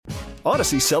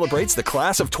Odyssey celebrates the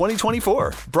class of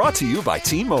 2024, brought to you by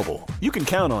T-Mobile. You can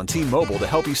count on T-Mobile to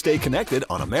help you stay connected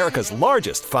on America's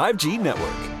largest 5G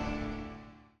network.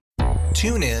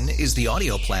 TuneIn is the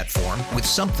audio platform with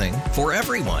something for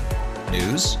everyone.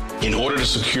 News. In order to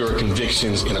secure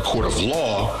convictions in a court of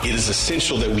law, it is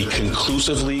essential that we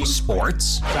conclusively.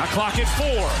 Sports. Got clock at 4.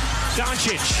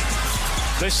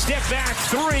 Doncic. The step back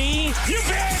 3. You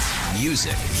bet.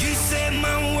 Music. You set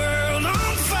my world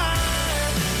on fire.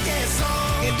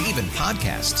 And even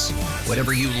podcasts.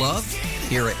 Whatever you love,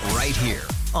 hear it right here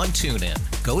on TuneIn.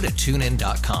 Go to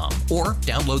TuneIn.com or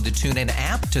download the TuneIn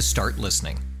app to start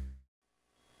listening.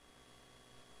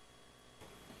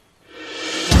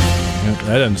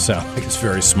 That doesn't sound like it's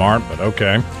very smart, but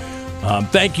okay.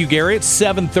 Thank you, Gary. It's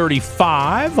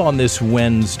 7:35 on this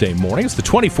Wednesday morning. It's the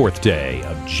 24th day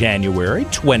of January,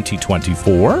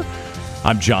 2024.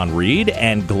 I'm John Reed,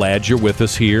 and glad you're with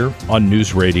us here on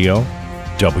News Radio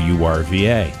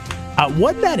WRVA.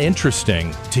 Wasn't that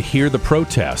interesting to hear the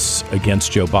protests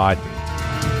against Joe Biden?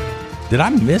 Did I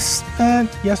miss that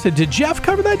yesterday? Did Jeff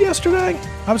cover that yesterday?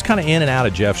 I was kind of in and out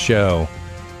of Jeff's show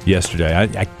yesterday.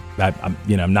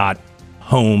 I'm not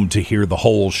home to hear the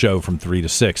whole show from 3 to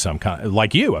 6. I'm kind of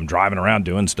like you. I'm driving around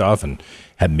doing stuff and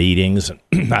had meetings.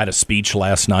 And I had a speech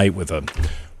last night with a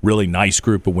really nice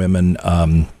group of women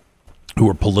who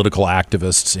are political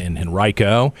activists in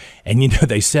Henrico. And,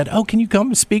 they said, oh, can you come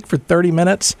and speak for 30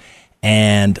 minutes?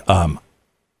 And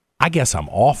I guess I'm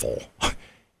awful.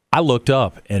 I looked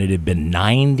up, and it had been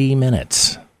 90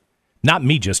 minutes. Not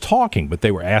me just talking, but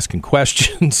they were asking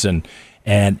questions. And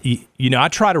I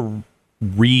try to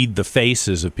read the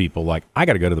faces of people like, I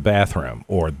got to go to the bathroom,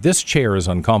 or this chair is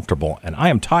uncomfortable, and I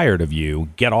am tired of you.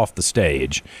 Get off the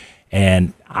stage.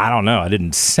 And I don't know. I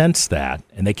didn't sense that.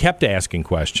 And they kept asking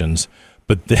questions.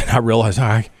 But then I realized,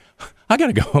 I got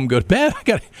to go home, go to bed. I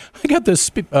got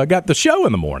the show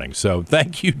in the morning. So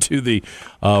thank you to the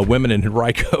women in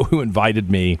Henrico who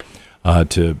invited me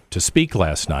to speak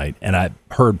last night. And I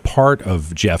heard part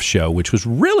of Jeff's show, which was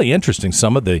really interesting.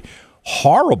 Some of the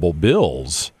horrible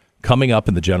bills coming up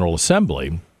in the General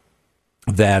Assembly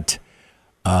that,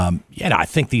 I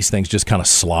think these things just kind of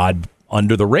slide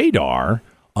under the radar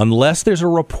unless there's a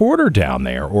reporter down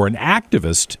there or an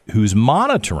activist who's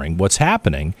monitoring what's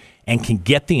happening and can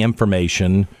get the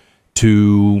information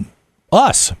to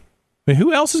us. I mean,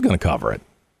 who else is going to cover it?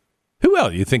 Who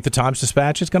else? You think the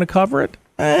Times-Dispatch is going to cover it?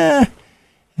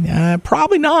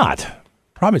 Probably not.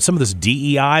 Probably some of this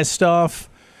DEI stuff,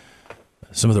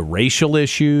 some of the racial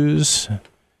issues.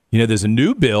 There's a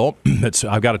new bill that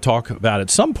I've got to talk about at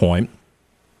some point,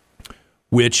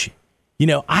 which,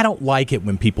 I don't like it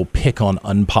when people pick on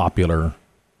unpopular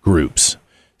groups.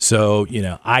 So,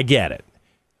 I get it.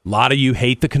 A lot of you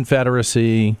hate the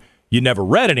Confederacy. You never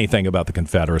read anything about the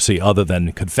Confederacy other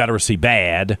than Confederacy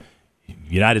bad,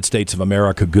 United States of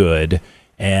America good.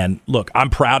 And look, I'm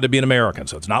proud to be an American,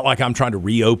 so it's not like I'm trying to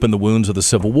reopen the wounds of the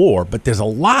Civil War, but there's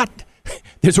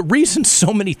a reason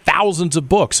so many thousands of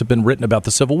books have been written about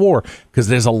the Civil War, because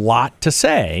there's a lot to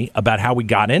say about how we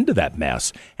got into that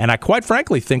mess. And I quite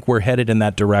frankly think we're headed in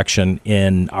that direction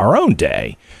in our own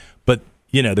day. But,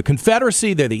 the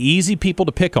Confederacy, they're the easy people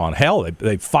to pick on. Hell,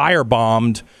 they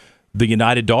firebombed the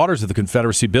United Daughters of the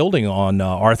Confederacy building on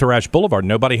Arthur Ashe Boulevard.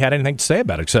 Nobody had anything to say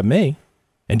about it except me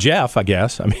and Jeff, I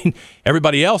guess. I mean,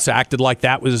 everybody else acted like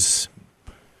that was,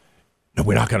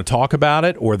 we're not going to talk about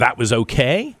it, or that was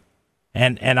okay.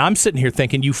 And I'm sitting here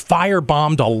thinking, you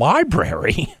firebombed a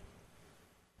library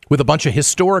with a bunch of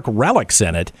historic relics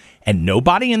in it, and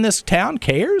nobody in this town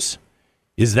cares?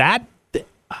 Is that...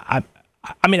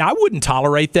 I mean, I wouldn't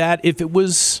tolerate that if it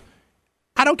was...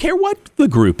 I don't care what the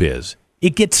group is.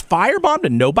 It gets firebombed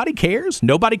and nobody cares.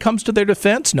 Nobody comes to their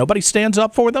defense. Nobody stands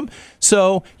up for them.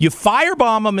 So you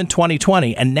firebomb them in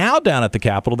 2020, and now down at the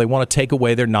Capitol, they want to take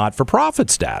away their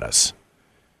not-for-profit status.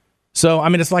 So, I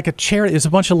mean, it's like a charity. There's a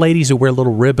bunch of ladies who wear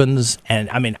little ribbons. And,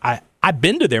 I mean, I've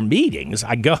been to their meetings.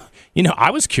 I go,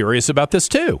 I was curious about this,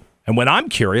 too. And when I'm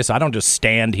curious, I don't just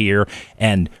stand here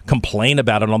and complain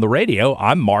about it on the radio.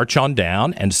 I march on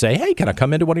down and say, hey, can I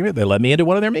come into one of your... They let me into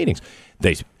one of their meetings.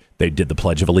 They did the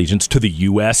Pledge of Allegiance to the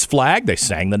U.S. flag. They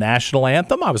sang the national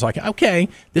anthem. I was like, okay,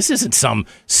 this isn't some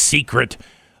secret...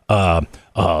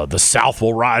 the South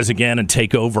will rise again and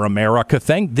take over America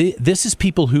thing. This is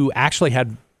people who actually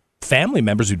had family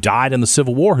members who died in the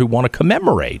Civil War who want to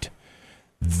commemorate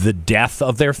the death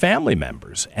of their family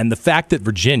members. And the fact that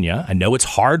Virginia, I know it's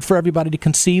hard for everybody to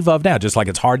conceive of now, just like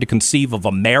it's hard to conceive of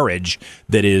a marriage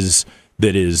that is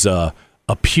a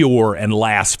pure and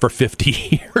lasts for 50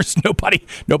 years.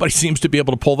 Nobody seems to be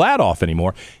able to pull that off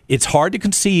anymore. It's hard to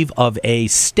conceive of a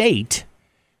state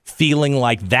feeling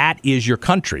like that is your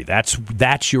country.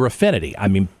 That's your affinity. I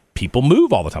mean, people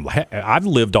move all the time. I've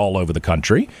lived all over the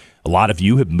country. A lot of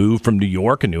you have moved from New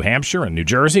York and New Hampshire and New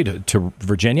Jersey to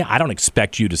Virginia. I don't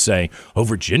expect you to say, oh,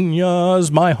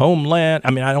 Virginia's my homeland.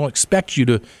 I mean, I don't expect you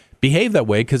to behave that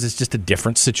way because it's just a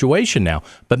different situation now.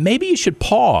 But maybe you should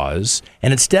pause,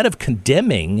 and instead of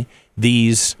condemning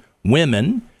these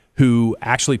women who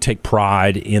actually take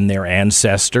pride in their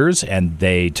ancestors and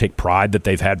they take pride that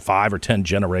they've had 5 or 10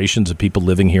 generations of people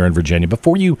living here in Virginia,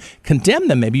 before you condemn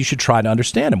them, maybe you should try to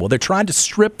understand them. Well, they're trying to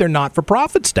strip their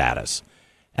not-for-profit status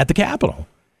at the Capitol.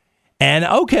 And,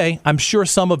 okay, I'm sure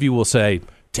some of you will say,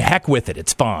 to heck with it,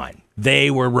 it's fine. They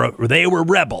were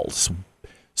rebels,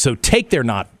 so take their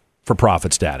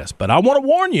not-for-profit status. But I want to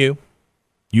warn you,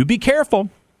 you be careful.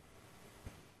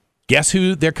 Guess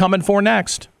who they're coming for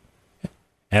next?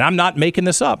 And I'm not making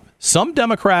this up. Some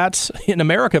Democrats in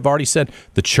America have already said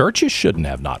the churches shouldn't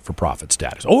have not-for-profit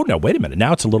status. Oh, no, wait a minute.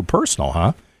 Now it's a little personal,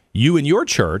 huh? You and your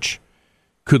church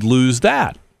could lose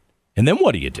that. And then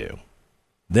what do?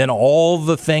 Then all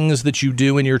the things that you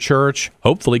do in your church,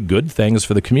 hopefully good things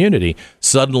for the community,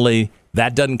 suddenly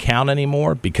that doesn't count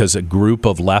anymore because a group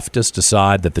of leftists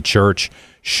decide that the church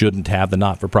shouldn't have the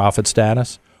not-for-profit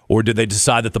status? Or do they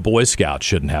decide that the Boy Scouts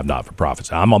shouldn't have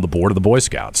not-for-profits? I'm on the board of the Boy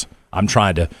Scouts. I'm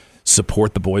trying to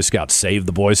support the Boy Scouts, save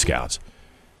the Boy Scouts.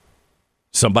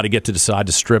 Somebody get to decide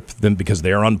to strip them because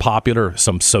they're unpopular,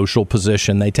 some social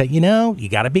position they take. You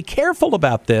got to be careful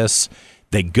about this.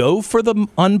 They go for the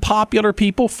unpopular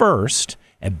people first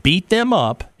and beat them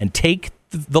up and take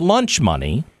the lunch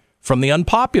money from the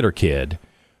unpopular kid,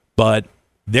 but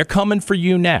they're coming for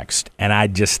you next. And I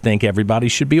just think everybody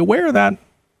should be aware of that.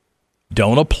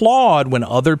 Don't applaud when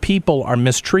other people are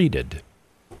mistreated,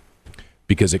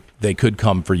 because they could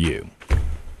come for you.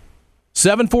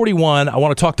 741, I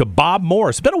want to talk to Bob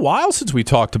Morris. It's been a while since we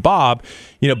talked to Bob.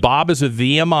 Bob is a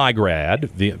VMI grad,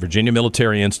 the Virginia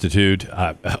Military Institute,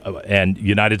 and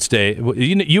United States,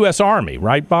 U.S. Army,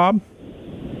 right, Bob?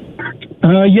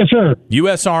 Yes, sir.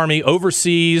 U.S. Army,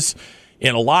 overseas,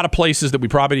 in a lot of places that we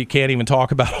probably can't even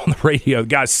talk about on the radio. The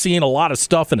guy's seen a lot of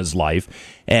stuff in his life,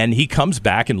 and he comes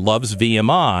back and loves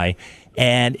VMI.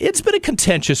 And it's been a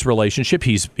contentious relationship.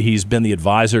 He's been the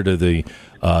advisor to the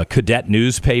cadet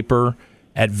newspaper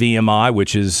at VMI,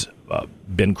 which has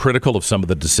been critical of some of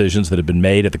the decisions that have been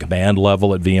made at the command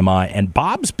level at VMI. And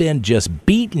Bob's been just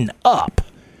beaten up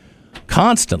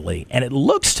constantly. And it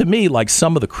looks to me like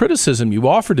some of the criticism you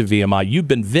offered to VMI, you've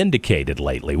been vindicated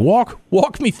lately.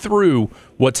 Walk me through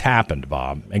what's happened,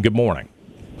 Bob, and good morning.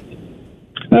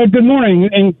 Good morning,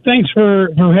 and thanks for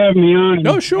having me on.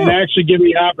 No, sure. And actually give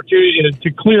me an opportunity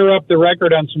to clear up the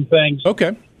record on some things.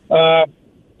 Okay.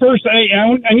 First,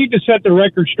 I need to set the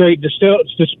record straight,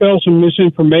 dispel some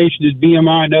misinformation that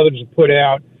VMI and others have put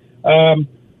out.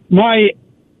 My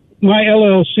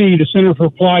LLC, the Center for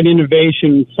Applied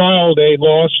Innovation, filed a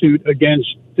lawsuit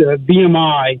against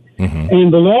VMI,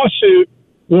 and the lawsuit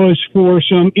was for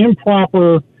some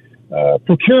improper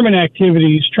procurement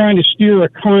activities trying to steer a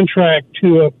contract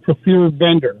to a preferred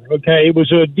vendor. Okay, it was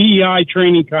a DEI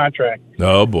training contract.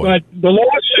 Oh boy! But the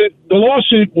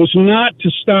lawsuit was not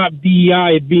to stop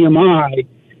DEI at VMI.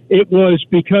 It was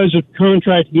because of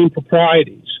contracting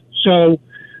improprieties. So,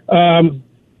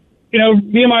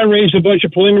 VMI raised a bunch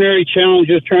of preliminary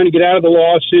challenges trying to get out of the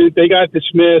lawsuit. They got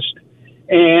dismissed,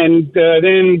 and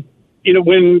then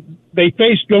when they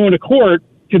faced going to court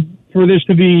for this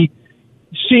to be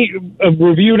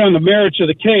reviewed on the merits of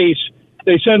the case,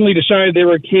 they suddenly decided they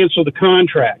were going to cancel the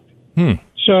contract.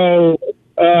 So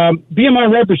BMI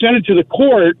represented to the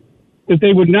court that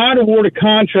they would not award a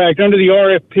contract under the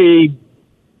RFP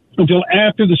until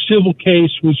after the civil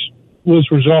case was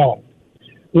resolved.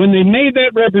 When they made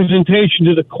that representation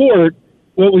to the court,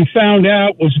 what we found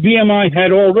out was VMI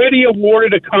had already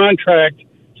awarded a contract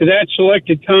to that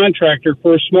selected contractor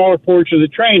for a smaller portion of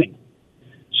the training.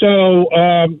 So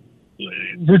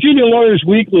Virginia Lawyers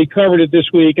Weekly covered it this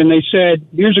week, and they said,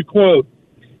 here's a quote,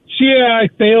 CAI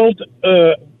filed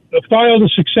a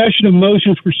succession of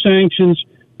motions for sanctions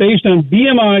based on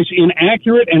VMI's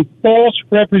inaccurate and false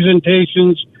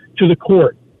representations to the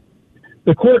court.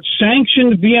 The court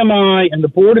sanctioned VMI and the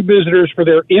Board of Visitors for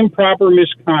their improper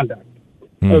misconduct.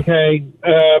 Okay,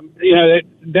 that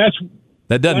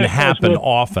doesn't happen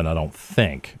often, I don't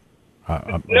think.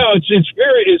 No,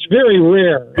 it's very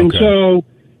rare, and so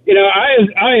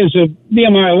I as a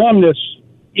VMI alumnus,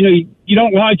 you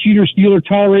don't lie, cheat, or steal, or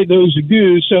tolerate those who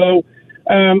do. So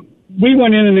we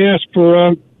went in and asked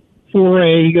for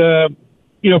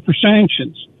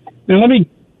sanctions. Now let me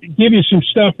give you some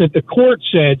stuff that the court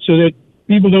said, so that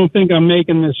people don't think I'm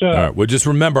making this up. All right. Well, just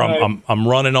remember, I'm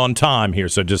running on time here,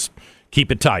 so just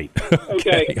keep it tight.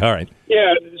 Okay. All right.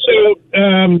 Yeah. So,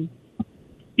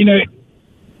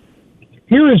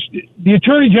 here is the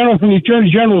Attorney General from the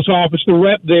Attorney General's office, the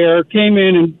rep there, came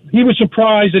in, and he was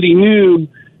surprised that he knew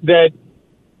that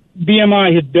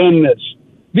VMI had done this.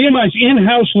 VMI's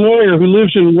in-house lawyer who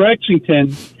lives in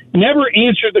Lexington never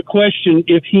answered the question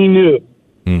if he knew.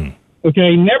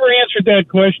 Okay, never answered that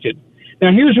question.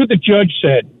 Now, here's what the judge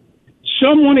said.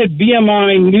 Someone at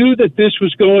VMI knew that this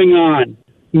was going on,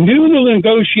 knew the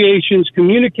negotiations,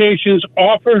 communications,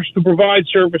 offers to provide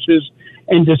services,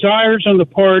 and desires on the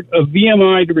part of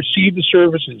VMI to receive the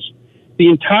services. The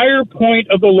entire point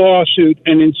of the lawsuit,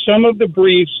 and in some of the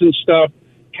briefs and stuff,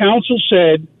 counsel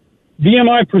said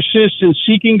VMI persists in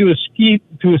seeking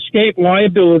to escape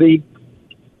liability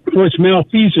for its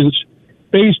malfeasance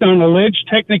based on alleged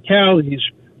technicalities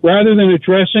rather than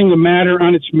addressing the matter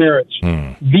on its merits.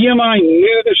 VMI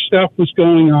knew this stuff was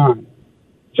going on.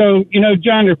 So,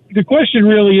 John, the question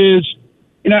really is,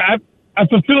 I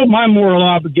fulfilled my moral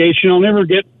obligation. I'll never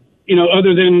get,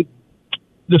 other than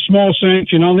the small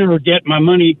sanction, I'll never get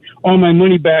all my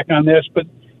money back on this. But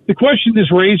the question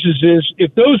this raises is,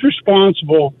 if those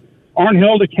responsible aren't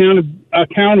held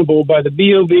accountable by the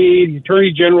BOP, the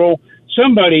Attorney General,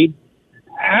 somebody,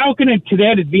 how can a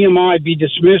cadet at VMI be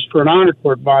dismissed for an honor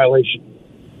court violation?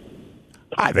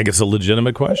 I think it's a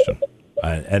legitimate question.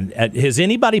 And is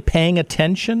anybody paying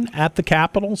attention at the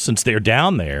Capitol since they're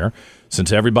down there,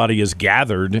 since everybody is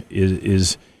gathered?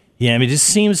 It just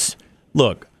seems,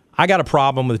 look, I got a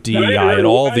problem with DEI at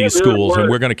all these schools, and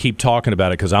we're going to keep talking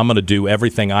about it because I'm going to do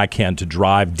everything I can to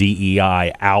drive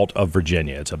DEI out of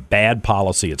Virginia. It's a bad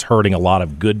policy. It's hurting a lot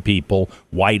of good people,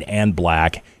 white and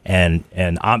black, and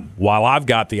while I've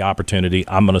got the opportunity,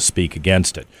 I'm going to speak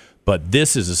against it. But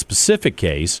this is a specific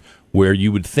case where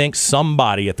you would think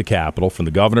somebody at the Capitol, from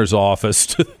the governor's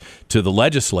office to the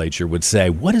legislature, would say,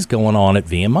 what is going on at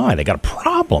VMI? They got a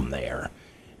problem there.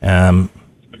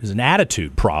 There's an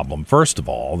attitude problem, first of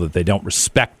all, that they don't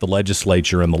respect the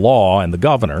legislature and the law and the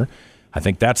governor. I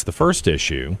think that's the first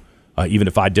issue, even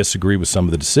if I disagree with some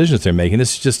of the decisions they're making.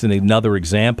 This is just another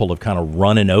example of kind of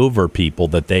running over people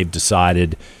that they've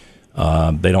decided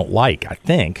they don't like, I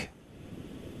think.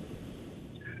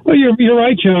 Well, you're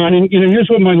right, John. And, here's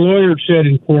what my lawyer said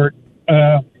in court.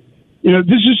 This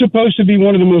is supposed to be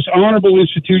one of the most honorable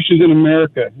institutions in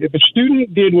America. If a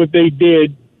student did what they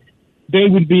did, they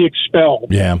would be expelled.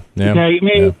 Yeah. Okay? I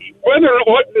mean,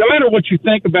 no matter what you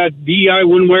think about DEI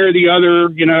one way or the other,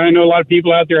 I know a lot of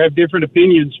people out there have different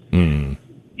opinions.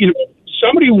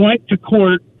 Somebody went to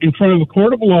court in front of a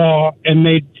court of law and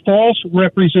made false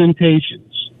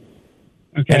representations.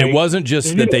 Okay? And it wasn't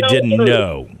just that they didn't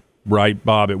know. Right,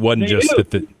 Bob? It wasn't just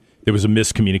that there was a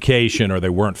miscommunication or they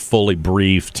weren't fully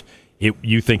briefed.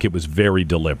 You think it was very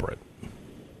deliberate.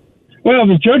 Well,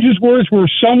 the judge's words were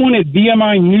someone at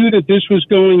VMI knew that this was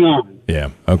going on. Yeah,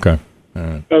 okay. All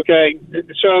right. Okay,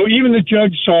 so even the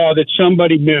judge saw that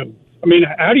somebody knew. I mean,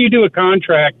 how do you do a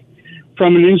contract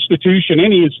from an institution,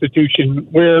 any institution,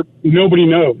 where nobody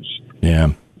knows?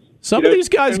 Yeah. Some of these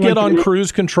guys get on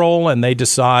cruise control and they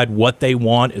decide what they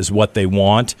want is what they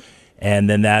want. And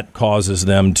then that causes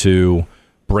them to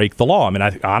break the law. I mean,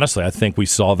 honestly, I think we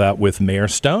saw that with Mayor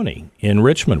Stoney in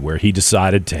Richmond, where he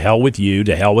decided to hell with you,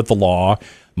 to hell with the law.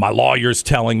 My lawyer's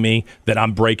telling me that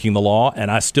I'm breaking the law,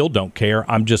 and I still don't care.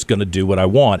 I'm just going to do what I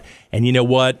want. And you know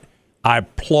what? I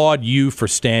applaud you for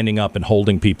standing up and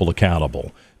holding people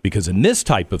accountable, because in this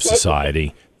type of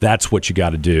society, that's what you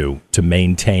got to do to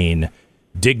maintain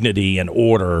dignity and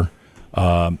order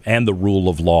and the rule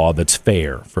of law that's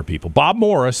fair for people. Bob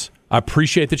Morris, I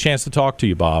appreciate the chance to talk to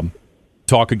you, Bob.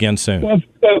 Talk again soon. Well,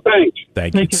 thanks.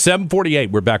 Thank you.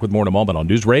 7:48. We're back with more in a moment on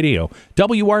News Radio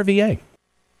WRVA.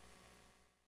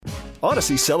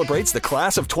 Odyssey celebrates the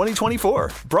class of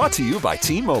 2024. Brought to you by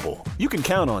T-Mobile. You can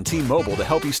count on T-Mobile to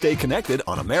help you stay connected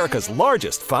on America's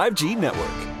largest 5G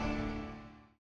network.